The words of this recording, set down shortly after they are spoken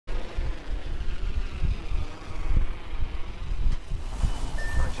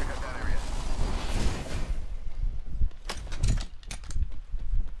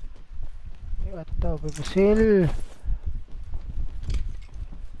Oh, pupusil.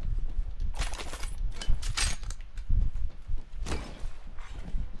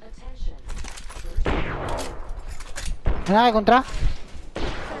 Ano kontra?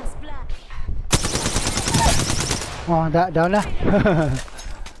 Oh, down na.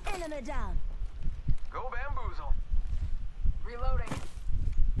 Go bamboozle. Reloading.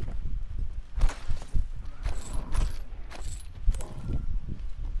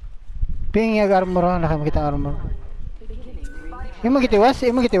 Ping yung armor, nakamakita ang armor. Yung magitiwas?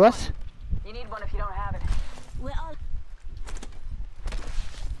 Yung magitiwas? You need one if you don't have it.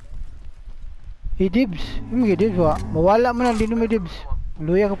 Dibs. Yung magidibs, mawala mo na, hindi naman dibs.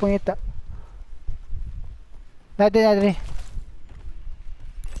 Luya ka pangita. Dati.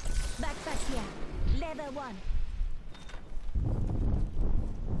 Backpack here. Level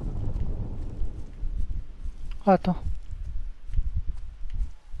 1. To.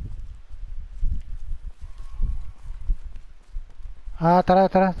 Tara.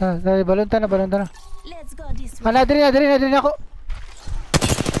 Balon ta na. Let's go this way. Nadiri ako.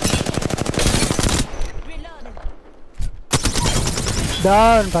 Reloading.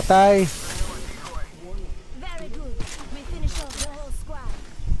 Down, patay. Very good. We finish off the whole squad.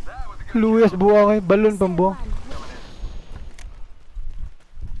 Luyas buwang balon pambuang.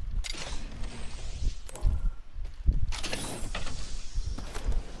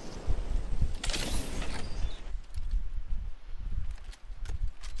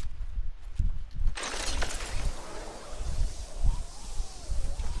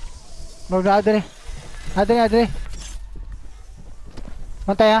 Bro, adre.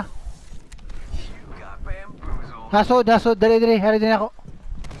 Mantay ha. Nasod, dali. Hari din ako.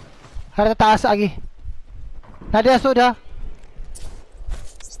 Hari taas agi. Nadi nasod ha.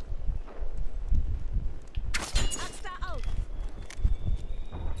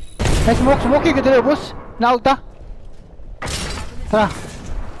 Hey, smoky ka dali, boss. Naog ta. Tara.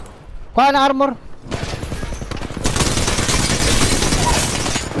 Kuha na armor.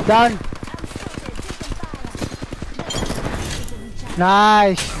 Down.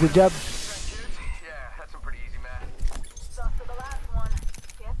 Nice, good job. Yeah, that's some pretty easy math. Stop for the last one.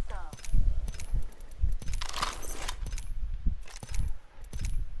 Get some.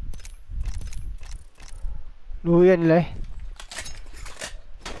 Luya nila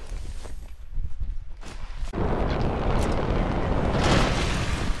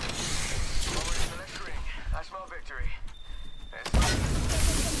I smell victory.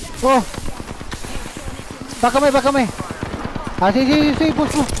 Oh! Baka may. Sige,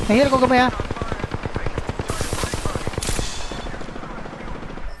 push mo. Nahihira ko gamay ha.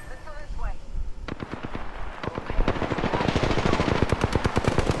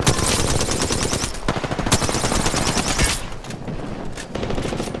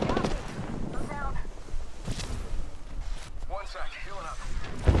 One sec, healing up.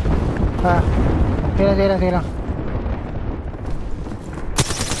 Sige lang.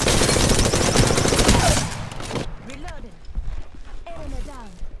 Reloading. Enemy down.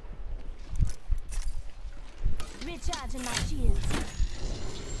 Recharging my shields.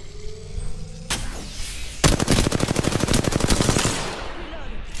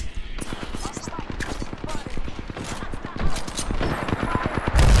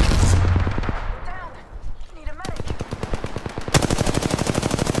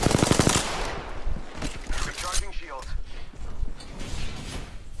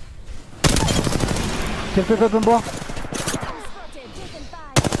 Siyempre pabumbo.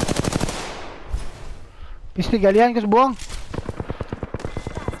 Pisti galian ke sebuang.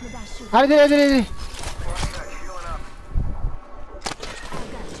 Ada.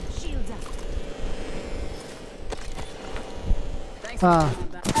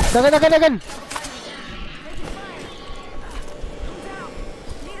 Dagan.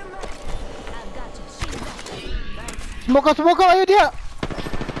 Smoke, ayo dia.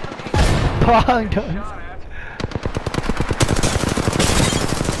 Bang,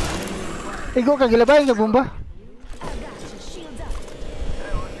 Ikaw kagilabay ka bomba.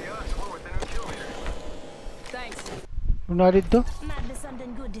 Una dito.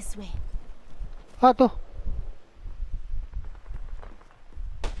 To.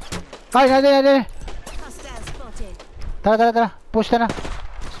 Ay, nade. Tara. Push na.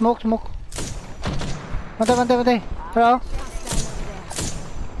 Smoke. Mantay. Tara.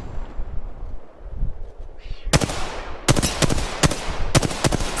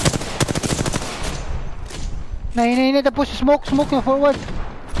 Nahinay tapos smoke na forward.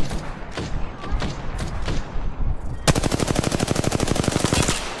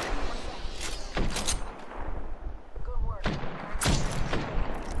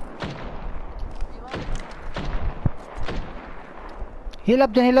 Heal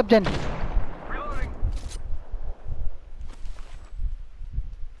up dyan, heal up dyan. Reloading.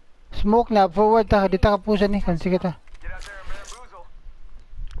 Smoke na, forward ta, di ta kapusan eh, kansi kita. Get out there and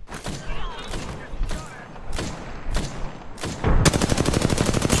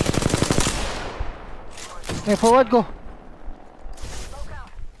bamboozle. Forward ko. Smoke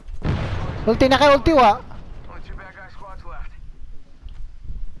out. Ulti na kayo, ulti wa. Only 2 bad guy squads left.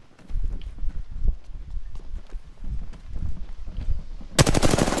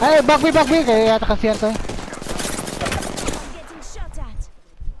 Ay, back me, kaya yata kasi yan to eh. I'm getting shot at.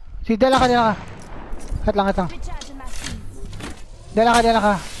 Si dala ka. Kat lang. Recharging my shields. Dala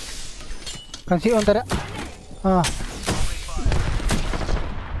ka. Kansi on tada. Ah.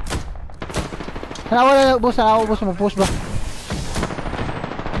 Wala, ubos, mag-push ba? Got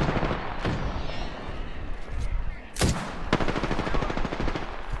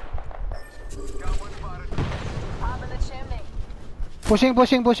one spotted. Up in the chimney. Pushing.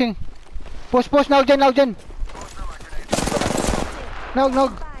 Push, naog dyan. Throwing thermite grenade.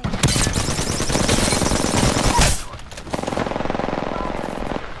 Naog. Fire.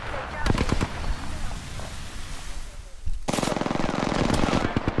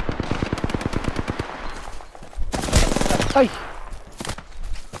 Ay!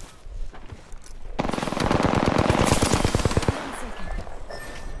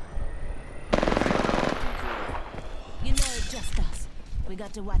 You know it's just us. We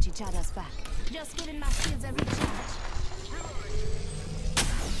got to watch each other's back. Just giving my shields a recharge.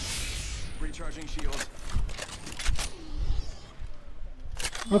 Recharging shields.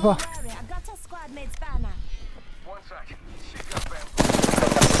 Ano pa? Don't worry, I got a squad mate's banner. 1 sec. She's got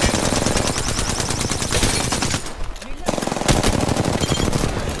bamboozle.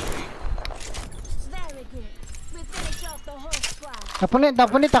 Very good. We finished off the whole squad.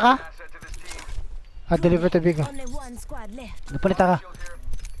 Napunita ka? Asset to this team. Deliver to big. Only one squad left. Napunita ka. Shield here.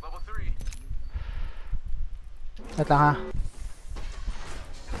 Level 3. Ata ka.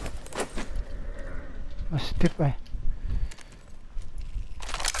 Mas stiff eh.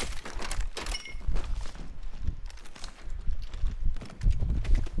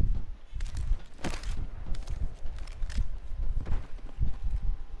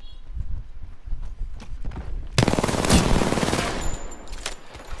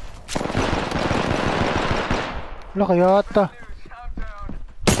 Wala kaya ata. I'm down.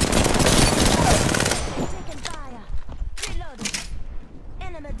 Taking fire. Reloading.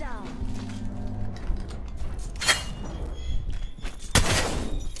 Enemy down.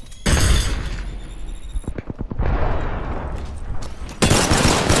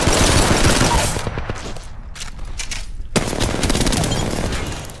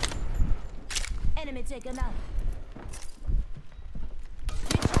 Enemy taken out.